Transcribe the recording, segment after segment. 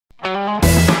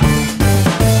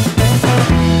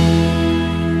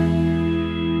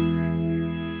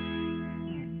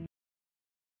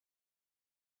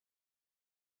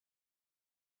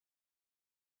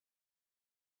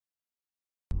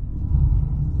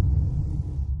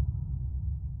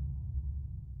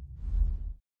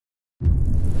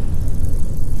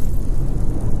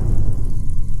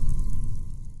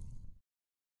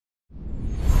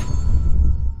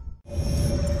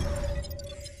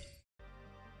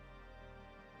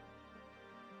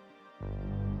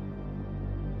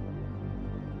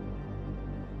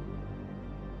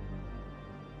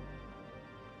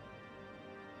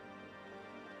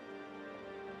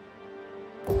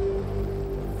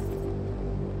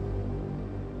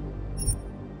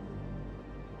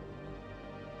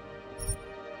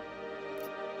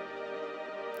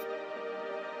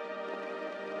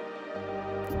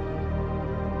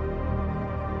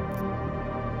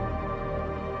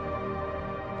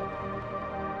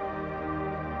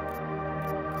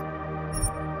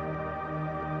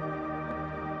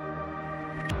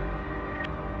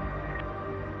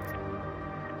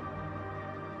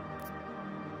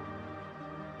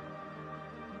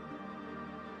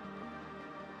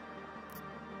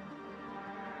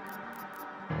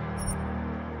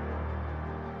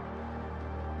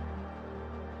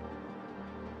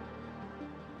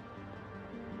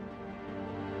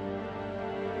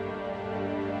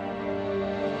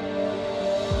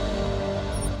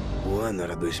ano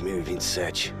era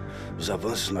 2027. Os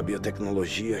avanços na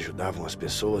biotecnologia ajudavam as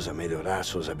pessoas a melhorar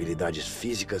suas habilidades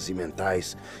físicas e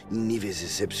mentais em níveis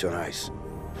excepcionais.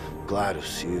 Claro,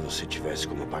 se você tivesse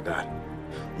como pagar.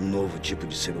 Um novo tipo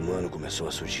de ser humano começou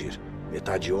a surgir.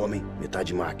 Metade homem,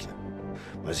 metade máquina.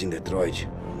 Mas em Detroit,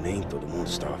 nem todo mundo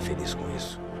estava feliz com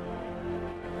isso.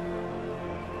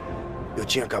 Eu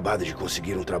tinha acabado de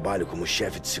conseguir um trabalho como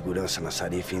chefe de segurança na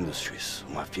Sarif Industries,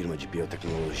 uma firma de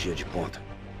biotecnologia de ponta.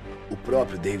 O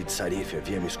próprio David Sarif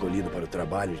havia me escolhido para o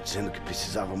trabalho, dizendo que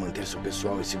precisava manter seu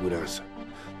pessoal em segurança.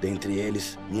 Dentre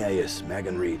eles, minha ex,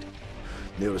 Megan Reed.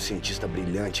 Neurocientista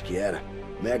brilhante que era,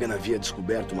 Megan havia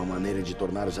descoberto uma maneira de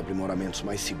tornar os aprimoramentos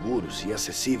mais seguros e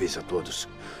acessíveis a todos.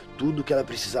 Tudo o que ela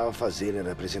precisava fazer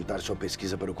era apresentar sua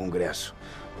pesquisa para o Congresso.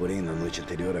 Porém, na noite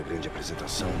anterior à grande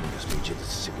apresentação, as medidas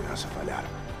de segurança falharam.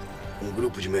 Um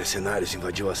grupo de mercenários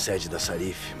invadiu a sede da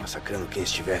Sarif, massacrando quem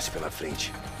estivesse pela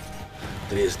frente.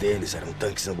 3 deles eram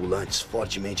tanques ambulantes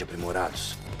fortemente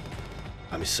aprimorados.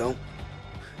 A missão?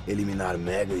 Eliminar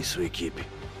Megan e sua equipe.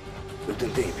 Eu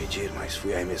tentei impedir, mas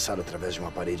fui arremessado através de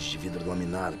uma parede de vidro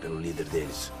laminado pelo líder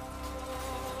deles.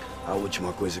 A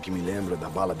última coisa que me lembro é da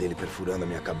bala dele perfurando a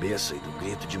minha cabeça e do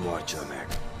grito de morte da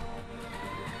Megan.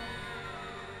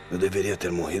 Eu deveria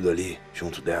ter morrido ali,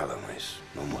 junto dela, mas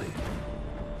não morri.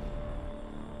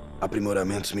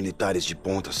 Aprimoramentos militares de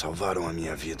ponta salvaram a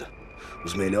minha vida.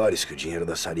 Os melhores que o dinheiro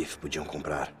da Sarif podiam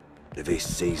comprar. Levei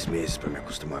 6 meses para me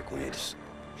acostumar com eles.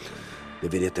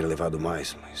 Deveria ter levado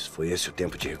mais, mas foi esse o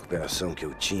tempo de recuperação que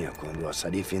eu tinha quando a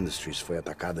Sarif Industries foi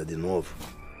atacada de novo.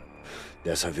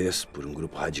 Dessa vez, por um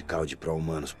grupo radical de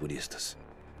pró-humanos puristas.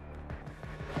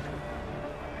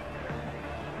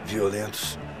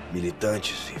 Violentos,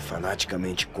 militantes e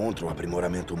fanaticamente contra o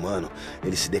aprimoramento humano,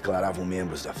 eles se declaravam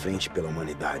membros da Frente pela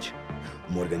Humanidade.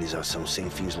 Uma organização sem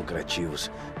fins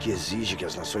lucrativos que exige que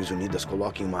as Nações Unidas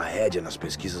coloquem uma rédea nas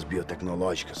pesquisas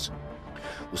biotecnológicas.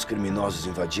 Os criminosos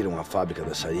invadiram a fábrica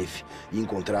da Sarif e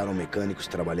encontraram mecânicos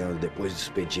trabalhando depois do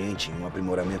expediente em um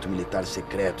aprimoramento militar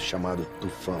secreto chamado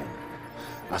Tufão.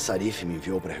 A Sarif me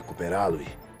enviou para recuperá-lo e,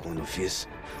 quando fiz,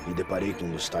 me deparei com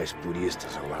um dos tais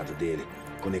puristas ao lado dele,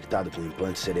 conectado com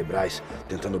implantes cerebrais,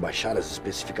 tentando baixar as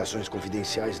especificações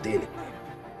confidenciais dele.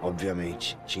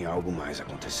 Obviamente, tinha algo mais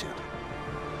acontecendo.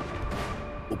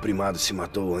 O primado se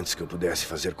matou antes que eu pudesse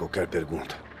fazer qualquer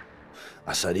pergunta.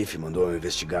 A Sarif mandou eu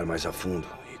investigar mais a fundo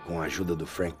e, com a ajuda do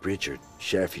Frank Pritchard,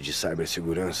 chefe de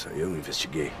cibersegurança, eu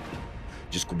investiguei.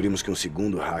 Descobrimos que um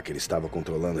segundo hacker estava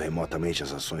controlando remotamente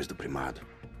as ações do primado.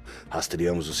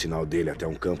 Rastreamos o sinal dele até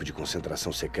um campo de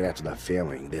concentração secreto da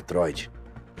FEMA em Detroit.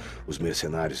 Os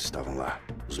mercenários estavam lá,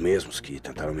 os mesmos que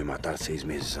tentaram me matar 6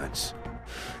 meses antes.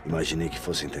 Imaginei que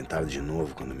fossem tentar de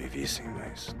novo quando me vissem,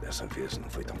 mas dessa vez não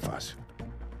foi tão fácil.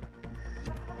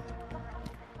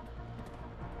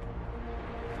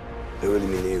 Eu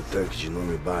eliminei o tanque de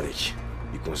nome Barrett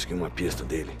e consegui uma pista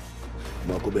dele.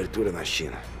 Uma cobertura na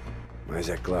China. Mas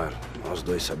é claro, nós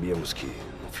dois sabíamos que,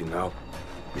 no final,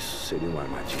 isso seria uma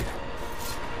armadilha.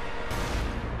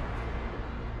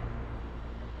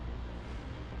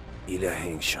 Ilha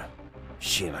Hensha,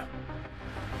 China.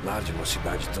 Lar de uma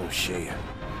cidade tão cheia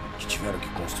que tiveram que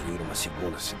construir uma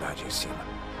segunda cidade em cima.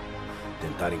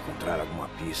 Tentar encontrar alguma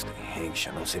pista em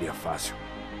Hensha não seria fácil.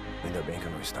 Ainda bem que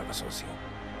eu não estava sozinho.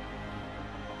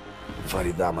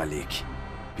 Farida Malik,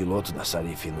 piloto da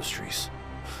Sarif Industries.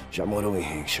 Já morou em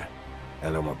Hensha.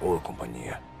 Ela é uma boa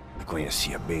companhia e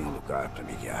conhecia bem o lugar para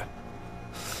me guiar.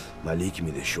 Malik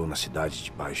me deixou na cidade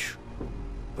de baixo,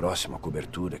 próximo à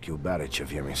cobertura que o Barrett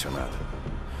havia mencionado.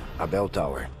 A Bell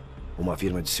Tower, uma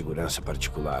firma de segurança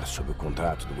particular sob o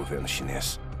contrato do governo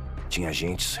chinês. Tinha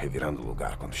agentes revirando o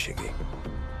lugar quando cheguei.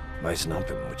 Mas não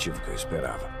pelo motivo que eu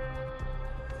esperava.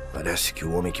 Parece que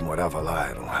o homem que morava lá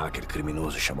era um hacker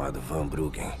criminoso chamado Van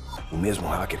Bruggen. O mesmo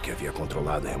hacker que havia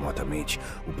controlado remotamente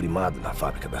o primado na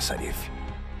fábrica da Sarif.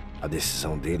 A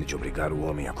decisão dele de obrigar o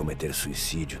homem a cometer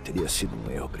suicídio teria sido um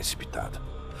erro precipitado.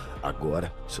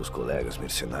 Agora, seus colegas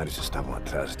mercenários estavam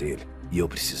atrás dele e eu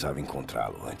precisava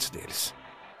encontrá-lo antes deles.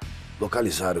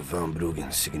 Localizar o Van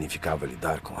Bruggen significava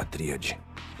lidar com a tríade,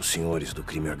 os senhores do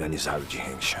crime organizado de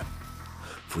Hensha.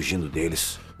 Fugindo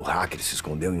deles, o hacker se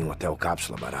escondeu em um hotel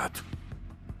cápsula barato.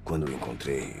 Quando o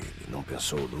encontrei, ele não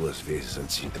pensou 2 vezes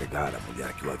antes de entregar a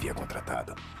mulher que o havia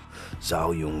contratado.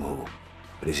 Zhao Yunhu,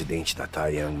 presidente da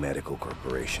Taiyang Medical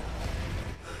Corporation.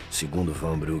 Segundo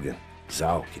Van Bruggen,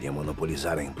 Zhao queria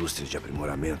monopolizar a indústria de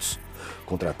aprimoramentos,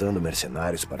 contratando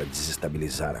mercenários para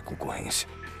desestabilizar a concorrência.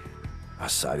 A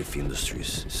Sarif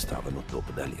Industries estava no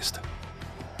topo da lista.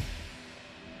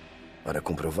 Para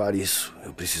comprovar isso,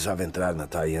 eu precisava entrar na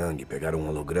Taiyang e pegar um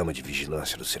holograma de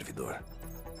vigilância do servidor.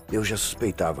 Eu já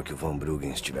suspeitava que o Van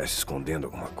Bruggen estivesse escondendo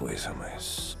alguma coisa,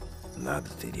 mas nada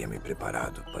teria me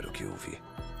preparado para o que eu vi.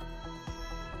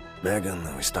 Megan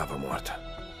não estava morta.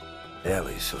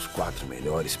 Ela e seus 4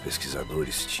 melhores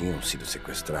pesquisadores tinham sido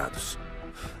sequestrados.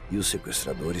 E os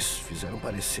sequestradores fizeram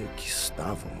parecer que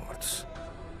estavam mortos.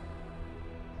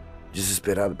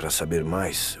 Desesperado para saber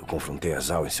mais, eu confrontei a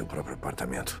Zal em seu próprio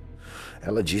apartamento.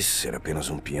 Ela disse ser apenas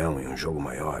um peão em um jogo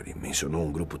maior e mencionou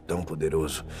um grupo tão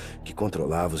poderoso que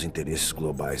controlava os interesses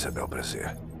globais a bel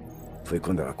prazer. Foi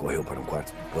quando ela correu para um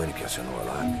quarto de pânico e acionou o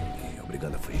alarme, me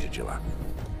obrigando a fugir de lá.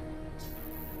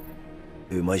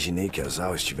 Eu imaginei que a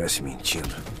Zal estivesse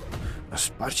mentindo, mas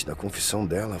parte da confissão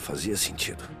dela fazia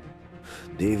sentido.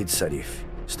 David Sarif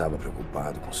estava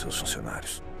preocupado com seus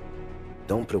funcionários.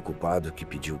 Tão preocupado que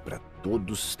pediu para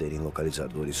todos terem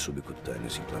localizadores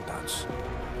subcutâneos implantados.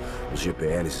 Os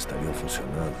GPLs estariam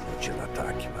funcionando no dia do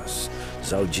ataque, mas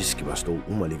Zal disse que bastou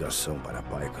uma ligação para a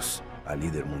Picos, a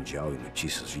líder mundial em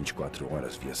notícias 24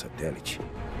 horas via satélite,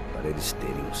 para eles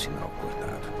terem um sinal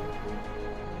cortado.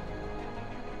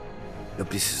 Eu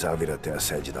precisava ir até a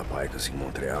sede da Picos em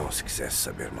Montreal se quisesse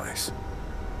saber mais.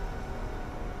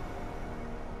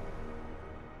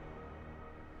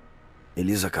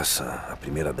 Elisa Kassan, a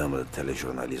primeira-dama do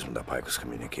telejornalismo da Picos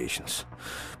Communications.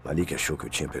 Malik achou que eu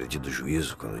tinha perdido o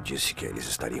juízo quando disse que a Elisa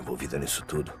estaria envolvida nisso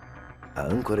tudo. A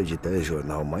âncora de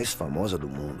telejornal mais famosa do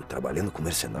mundo, trabalhando com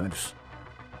mercenários.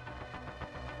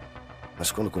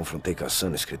 Mas quando confrontei Kassan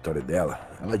no escritório dela,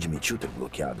 ela admitiu ter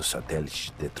bloqueado o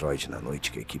satélite de Detroit na noite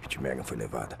que a equipe de Megan foi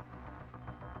levada.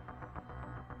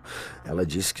 Ela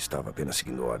disse que estava apenas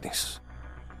seguindo ordens.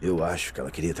 Eu acho que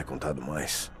ela queria ter contado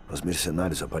mais. Os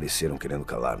mercenários apareceram querendo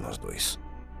calar nós dois.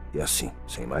 E assim,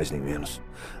 sem mais nem menos,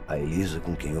 a Elisa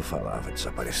com quem eu falava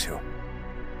desapareceu.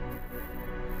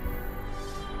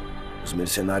 Os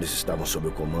mercenários estavam sob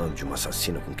o comando de uma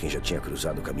assassina com quem já tinha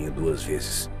cruzado o caminho 2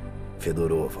 vezes.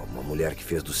 Fedorova, uma mulher que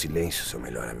fez do silêncio seu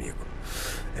melhor amigo.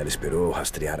 Ela esperou eu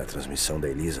rastrear a transmissão da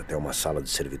Elisa até uma sala de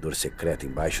servidor secreta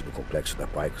embaixo do complexo da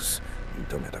Picos, e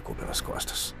então me atacou pelas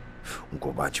costas. Um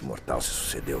combate mortal se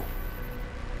sucedeu.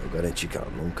 Eu garanti que ela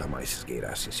nunca mais se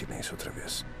esgueirasse em silêncio outra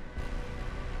vez.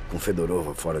 Com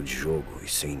Fedorova fora de jogo e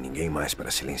sem ninguém mais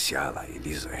para silenciá-la,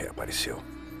 Elisa reapareceu.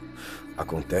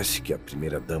 Acontece que a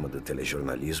primeira-dama do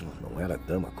telejornalismo não era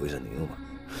dama coisa nenhuma.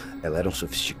 Ela era um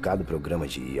sofisticado programa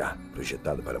de IA,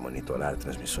 projetado para monitorar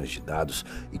transmissões de dados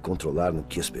e controlar no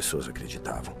que as pessoas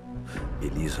acreditavam.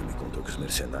 Elisa me contou que os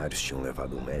mercenários tinham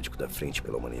levado um médico da frente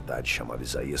pela humanidade chamado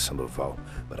Isaías Sandoval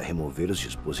para remover os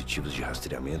dispositivos de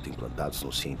rastreamento implantados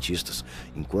nos cientistas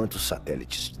enquanto os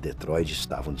satélites de Detroit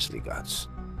estavam desligados.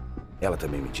 Ela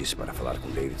também me disse para falar com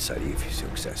David Sarif se eu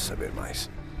quisesse saber mais.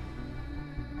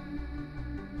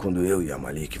 Quando eu e a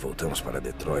Malik voltamos para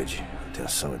Detroit, a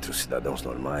tensão entre os cidadãos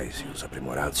normais e os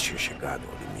aprimorados tinha chegado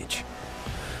ao limite.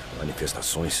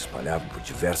 Manifestações se espalhavam por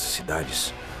diversas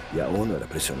cidades e a ONU era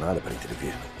pressionada para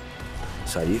intervir.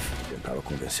 Sarif tentava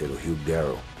convencer o Hugh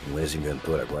Darrow, um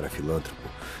ex-inventor agora filântropo,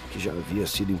 que já havia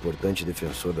sido importante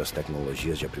defensor das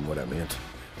tecnologias de aprimoramento,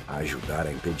 a ajudar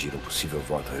a impedir um possível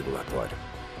voto regulatório.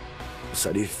 O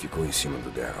Sarif ficou em cima do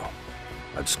Darrow.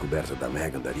 A descoberta da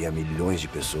Megan daria a milhões de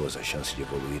pessoas a chance de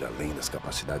evoluir além das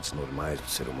capacidades normais do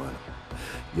ser humano.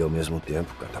 E ao mesmo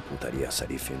tempo catapultaria a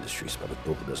Sarif Industries para o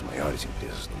topo das maiores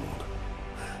empresas do mundo.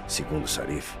 Segundo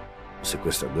Sarif, os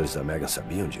sequestradores da Megan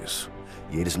sabiam disso.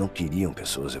 E eles não queriam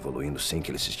pessoas evoluindo sem que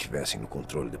eles estivessem no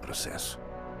controle do processo.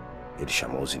 Ele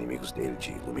chamou os inimigos dele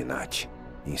de Illuminati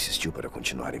e insistiu para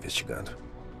continuar investigando.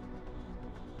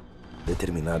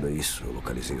 Determinado a isso, eu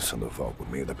localizei o Sandoval por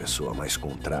meio da pessoa mais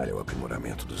contrária ao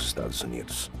aprimoramento dos Estados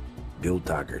Unidos, Bill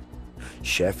Taggart,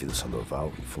 chefe do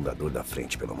Sandoval e fundador da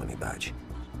Frente pela Humanidade.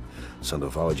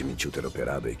 Sandoval admitiu ter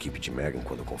operado a equipe de Megan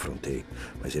quando confrontei,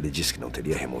 mas ele disse que não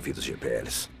teria removido os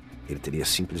GPLs. Ele teria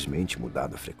simplesmente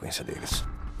mudado a frequência deles.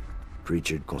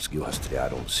 Pritchard conseguiu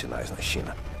rastrear um dos sinais na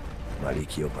China.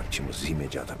 Malik e eu partimos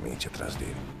imediatamente atrás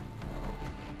dele.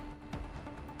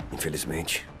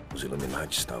 Infelizmente, os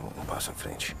Illuminati estavam um passo à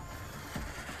frente.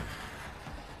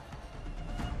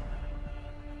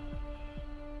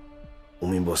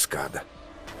 Uma emboscada,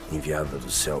 enviada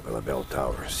do céu pela Bell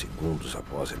Tower, segundos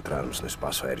após entrarmos no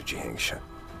espaço aéreo de Hensha.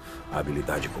 A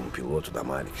habilidade como piloto da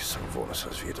Malik salvou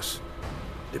nossas vidas.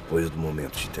 Depois do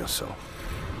momento de tensão,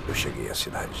 eu cheguei à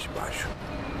cidade de baixo.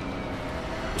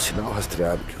 O sinal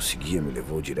rastreado que eu seguia me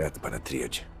levou direto para a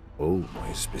Tríade. Ou,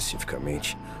 mais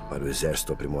especificamente, para o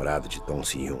exército aprimorado de Tom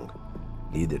Se-Young,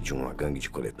 líder de uma gangue de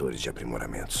coletores de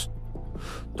aprimoramentos.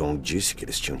 Tom disse que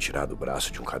eles tinham tirado o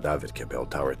braço de um cadáver que a Bell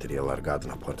Tower teria largado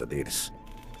na porta deles.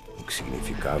 o que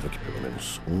significava que pelo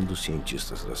menos um dos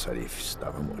cientistas da Sarif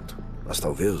estava morto. Mas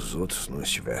talvez os outros não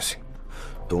estivessem.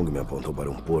 Tong me apontou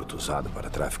para um porto usado para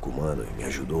tráfico humano e me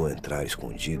ajudou a entrar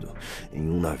escondido em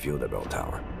um navio da Bell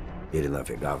Tower. Ele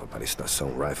navegava para a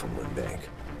estação Rifleman Bank,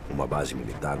 uma base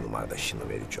militar no mar da China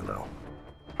Meridional.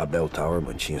 A Bell Tower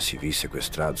mantinha civis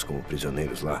sequestrados como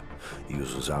prisioneiros lá e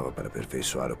os usava para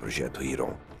aperfeiçoar o projeto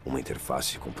Iron, uma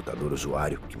interface de computador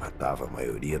usuário que matava a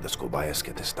maioria das cobaias que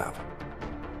atestava.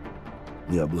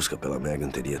 Minha busca pela Megan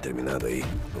teria terminado aí,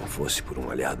 não fosse por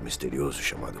um aliado misterioso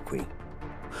chamado Quinn.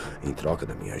 Em troca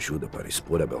da minha ajuda para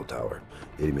expor a Bell Tower,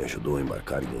 ele me ajudou a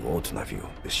embarcar em um outro navio,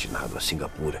 destinado a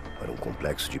Singapura, para um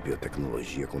complexo de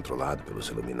biotecnologia controlado pelos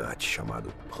Illuminati, chamado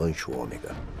Rancho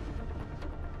Ômega.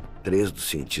 3 dos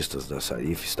cientistas da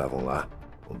Sarif estavam lá,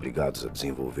 obrigados a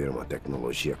desenvolver uma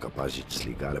tecnologia capaz de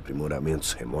desligar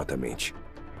aprimoramentos remotamente.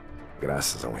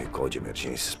 Graças a um recall de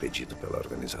emergências pedido pela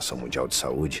Organização Mundial de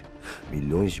Saúde,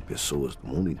 milhões de pessoas do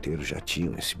mundo inteiro já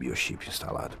tinham esse biochip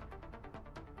instalado.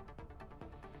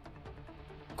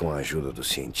 Com a ajuda dos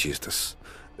cientistas,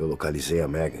 eu localizei a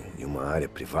Megan em uma área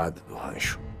privada do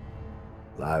rancho.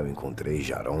 Lá eu encontrei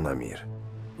Jaron Namir,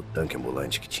 o tanque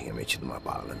ambulante que tinha metido uma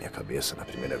bala na minha cabeça na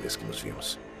primeira vez que nos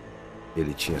vimos.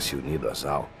 Ele tinha se unido a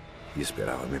Zal e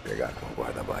esperava me pegar com a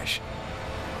guarda baixa.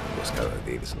 A emboscada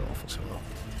deles não funcionou.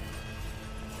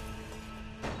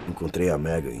 Encontrei a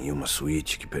Megan em uma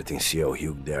suíte que pertencia ao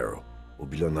Hugh Darrow, o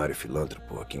bilionário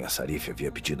filântropo a quem a Sarif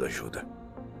havia pedido ajuda.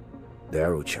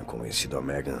 Darrow tinha convencido a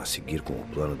Megan a seguir com o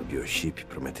plano do biochip,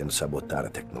 prometendo sabotar a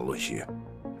tecnologia.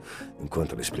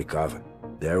 Enquanto ela explicava,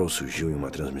 Darrow surgiu em uma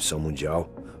transmissão mundial,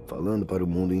 falando para o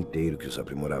mundo inteiro que os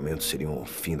aprimoramentos seriam o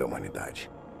fim da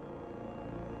humanidade.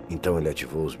 Então ele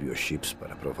ativou os biochips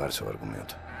para provar seu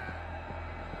argumento.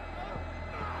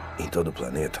 Em todo o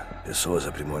planeta, pessoas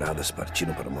aprimoradas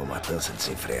partiram para uma matança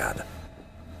desenfreada.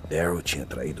 Darrow tinha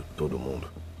traído todo mundo,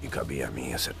 e cabia a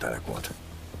mim acertar a conta.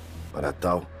 Para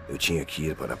tal, eu tinha que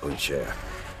ir para Panchea,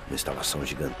 uma instalação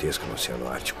gigantesca no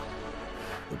Oceano Ártico.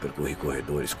 Eu percorri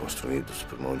corredores construídos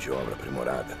por mão de obra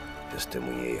aprimorada,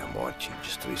 testemunhei a morte e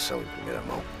destruição em primeira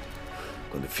mão.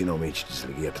 Quando finalmente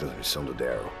desliguei a transmissão do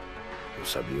Darrow, eu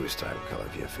sabia o estrago que ela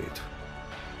havia feito.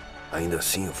 Ainda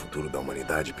assim, o futuro da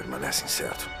humanidade permanece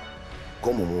incerto.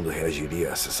 Como o mundo reagiria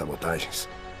a essas sabotagens?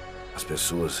 As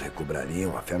pessoas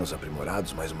recobrariam a fé nos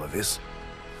aprimorados mais uma vez?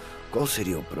 Qual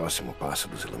seria o próximo passo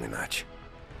dos Illuminati?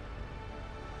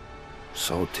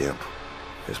 Só o tempo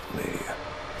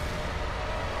responderia.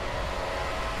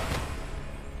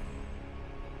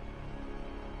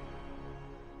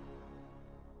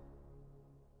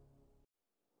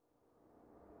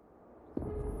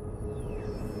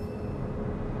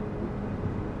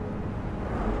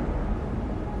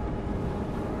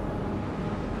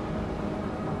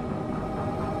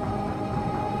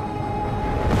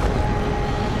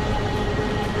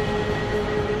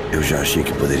 Eu já achei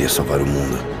que poderia salvar o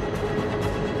mundo.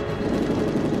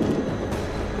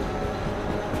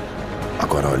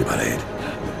 Agora olhe para ele.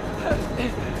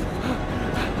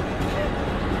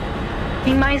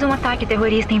 Em mais um ataque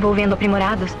terrorista envolvendo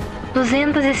aprimorados,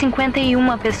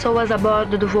 251 pessoas a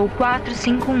bordo do voo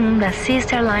 451 da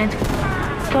Sister Airlines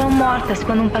foram mortas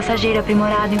quando um passageiro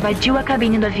aprimorado invadiu a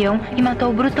cabine do avião e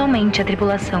matou brutalmente a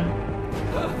tripulação.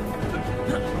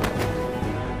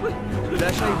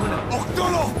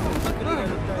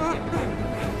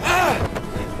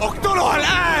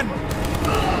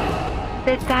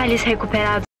 Detalhes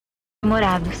recuperados dos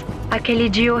aprimorados. Aquele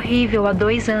dia horrível há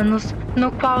 2 anos,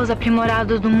 no qual os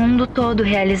aprimorados do mundo todo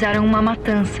realizaram uma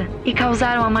matança e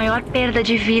causaram a maior perda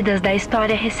de vidas da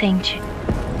história recente.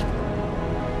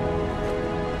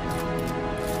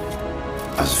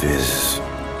 Às vezes,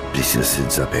 precisa se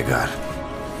desapegar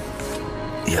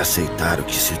e aceitar o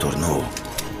que se tornou.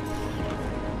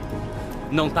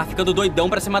 Não tá ficando doidão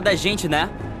pra cima da gente, né?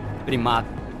 Primado.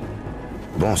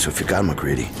 Bom, se eu ficar,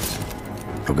 McCready,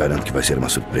 eu garanto que vai ser uma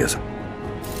surpresa.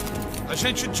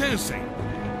 Agente Jensen,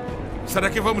 será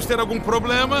que vamos ter algum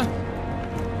problema?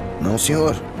 Não,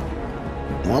 senhor.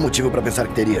 Não há motivo para pensar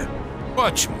que teria.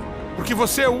 Ótimo, porque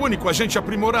você é o único agente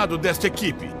aprimorado desta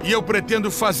equipe e eu pretendo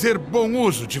fazer bom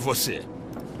uso de você.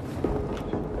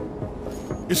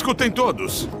 Escutem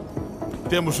todos.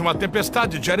 Temos uma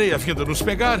tempestade de areia vindo nos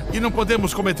pegar e não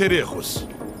podemos cometer erros.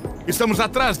 Estamos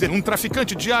atrás de um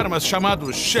traficante de armas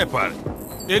chamado Shepard.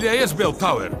 Ele é ex-Bell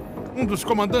Tower, um dos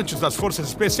comandantes das forças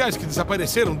especiais que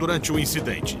desapareceram durante o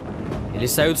incidente. Ele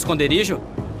saiu do esconderijo?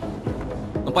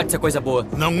 Não pode ser coisa boa.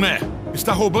 Não é.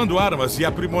 Está roubando armas e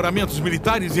aprimoramentos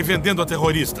militares e vendendo a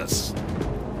terroristas.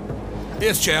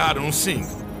 Este é Aaron Singh,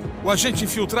 o agente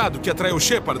infiltrado que atraiu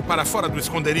Shepard para fora do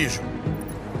esconderijo.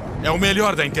 É o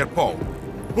melhor da Interpol.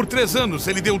 Por 3 anos,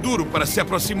 ele deu duro para se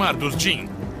aproximar dos Jin.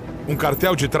 Um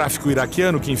cartel de tráfico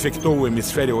iraquiano que infectou o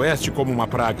hemisfério oeste como uma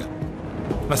praga.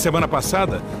 Na semana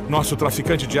passada, nosso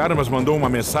traficante de armas mandou uma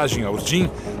mensagem aos Jin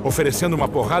oferecendo uma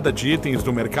porrada de itens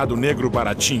do mercado negro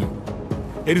baratinho.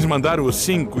 Eles mandaram o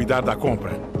Singh cuidar da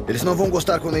compra. Eles não vão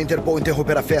gostar quando a Interpol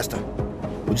interromper a festa.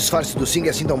 O disfarce do Singh é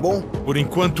assim tão bom? Por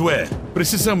enquanto é.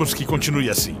 Precisamos que continue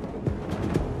assim.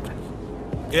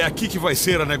 É aqui que vai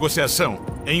ser a negociação.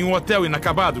 Em um hotel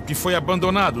inacabado que foi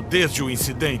abandonado desde o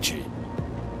incidente.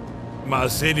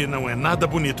 Mas ele não é nada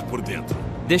bonito por dentro.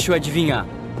 Deixa eu adivinhar.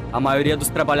 A maioria dos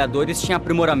trabalhadores tinha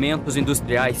aprimoramentos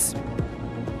industriais.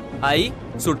 Aí,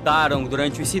 surtaram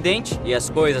durante o incidente e as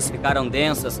coisas ficaram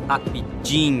densas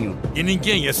rapidinho. E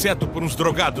ninguém, exceto por uns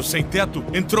drogados sem teto,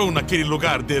 entrou naquele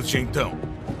lugar desde então.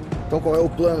 Então qual é o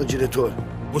plano, diretor?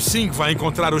 O Singh vai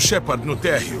encontrar o Shepard no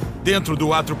térreo, dentro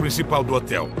do átrio principal do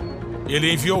hotel.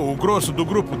 Ele enviou o grosso do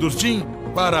grupo dos Jin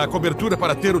para a cobertura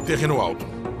para ter o terreno alto.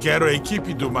 Quero a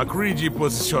equipe do McCready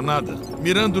posicionada,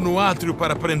 mirando no átrio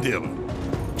para prendê-lo.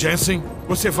 Jensen,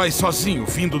 você vai sozinho,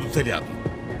 vindo do telhado.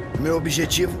 Meu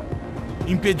objetivo?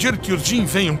 Impedir que os Jin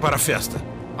venham para a festa.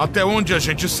 Até onde a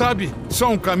gente sabe, só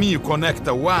um caminho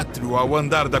conecta o átrio ao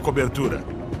andar da cobertura.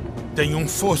 Tem um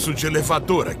fosso de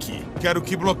elevador aqui. Quero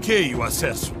que bloqueie o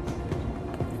acesso.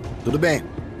 Tudo bem,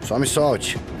 só me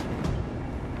solte.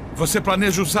 Você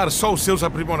planeja usar só os seus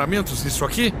aprimoramentos nisso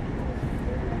aqui?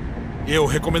 Eu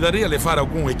recomendaria levar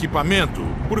algum equipamento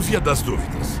por via das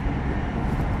dúvidas.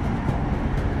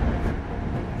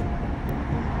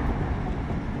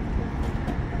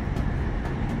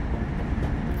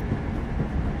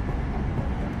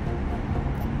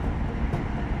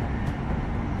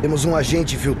 Temos um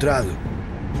agente infiltrado.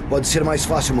 Pode ser mais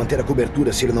fácil manter a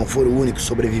cobertura se ele não for o único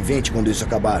sobrevivente quando isso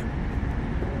acabar.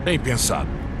 Bem pensado.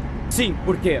 Sim,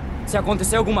 porque se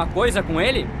acontecer alguma coisa com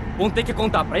ele, vão ter que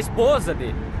contar pra esposa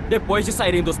dele, depois de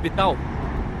saírem do hospital.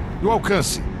 No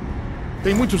alcance.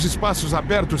 Tem muitos espaços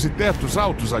abertos e tetos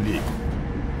altos ali.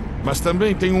 Mas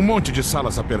também tem um monte de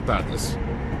salas apertadas.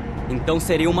 Então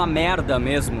seria uma merda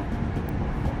mesmo.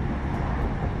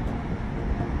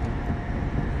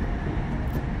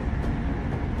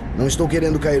 Não estou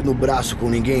querendo cair no braço com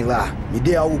ninguém lá. Me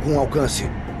dê algo com alcance.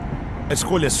 A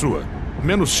escolha é sua.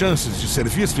 Menos chances de ser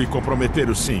visto e comprometer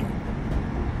o Singh.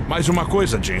 Mais uma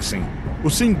coisa, Jensen. O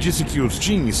Singh disse que os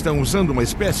Jin estão usando uma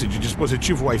espécie de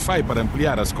dispositivo Wi-Fi para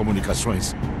ampliar as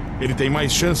comunicações. Ele tem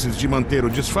mais chances de manter o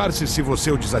disfarce se você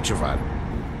o desativar.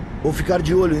 Vou ficar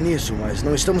de olho nisso, mas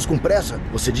não estamos com pressa?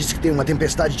 Você disse que tem uma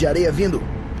tempestade de areia vindo?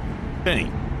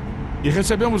 Tem. E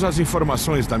recebemos as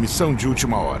informações da missão de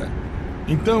última hora.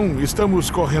 Então,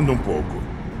 estamos correndo um pouco.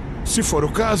 Se for o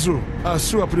caso, a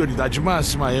sua prioridade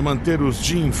máxima é manter os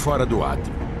Jin fora do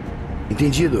átrio.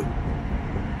 Entendido.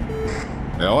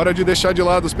 É hora de deixar de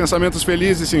lado os pensamentos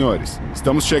felizes, senhores.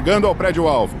 Estamos chegando ao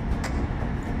prédio-alvo.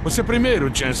 Você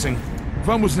primeiro, Jensen.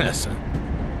 Vamos nessa.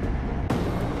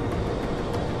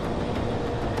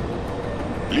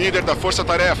 Líder da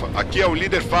Força-Tarefa, aqui é o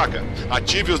líder Faca.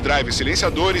 Ative os drives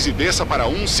silenciadores e desça para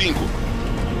 1-5.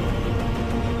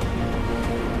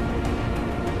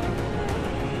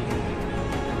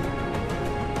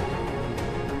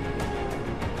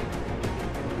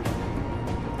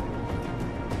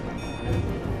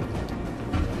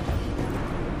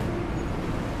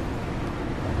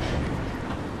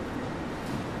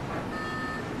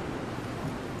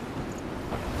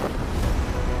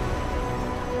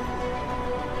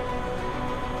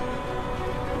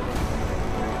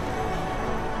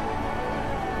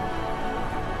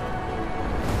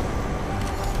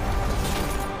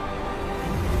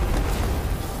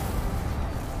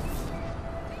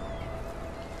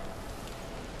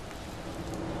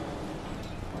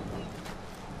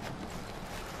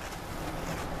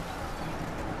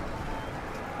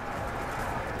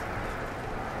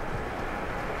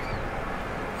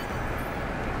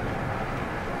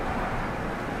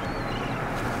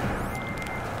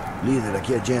 Líder,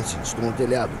 aqui é Jensen. Estou no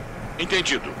telhado.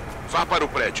 Entendido. Vá para o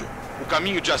prédio. O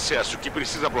caminho de acesso que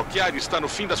precisa bloquear está no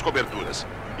fim das coberturas.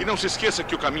 E não se esqueça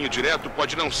que o caminho direto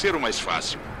pode não ser o mais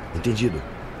fácil. Entendido.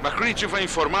 McCready vai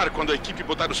informar quando a equipe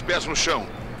botar os pés no chão.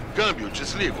 Câmbio,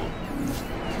 desligo.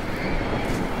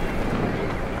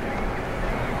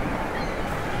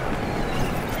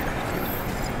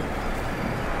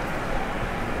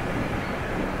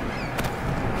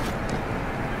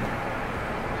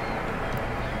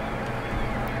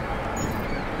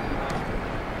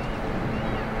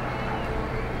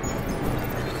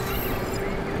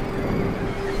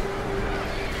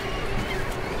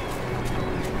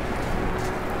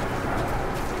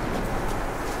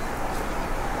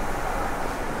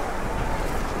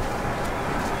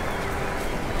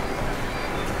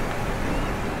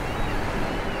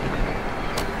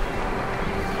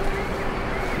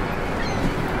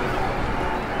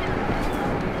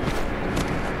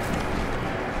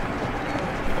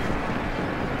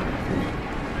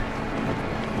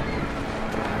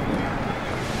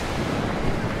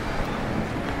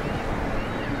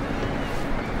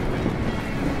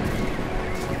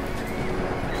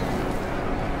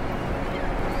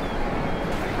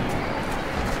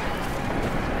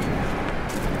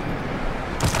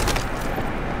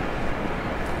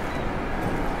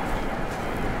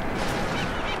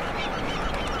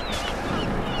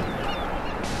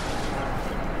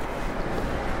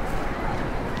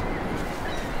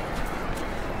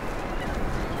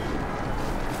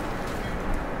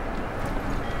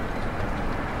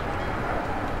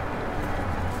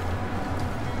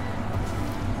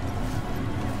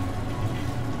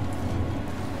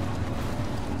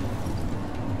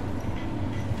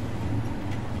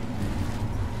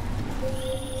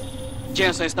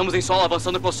 Jensen, estamos em solo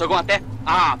avançando com o Shogun até...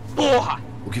 Ah, porra!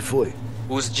 O que foi?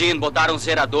 Os Jin botaram os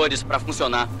geradores pra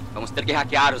funcionar. Vamos ter que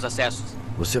hackear os acessos.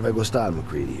 Você vai gostar,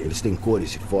 McCready. Eles têm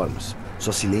cores e formas.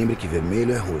 Só se lembre que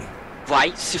vermelho é ruim.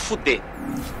 Vai se fuder.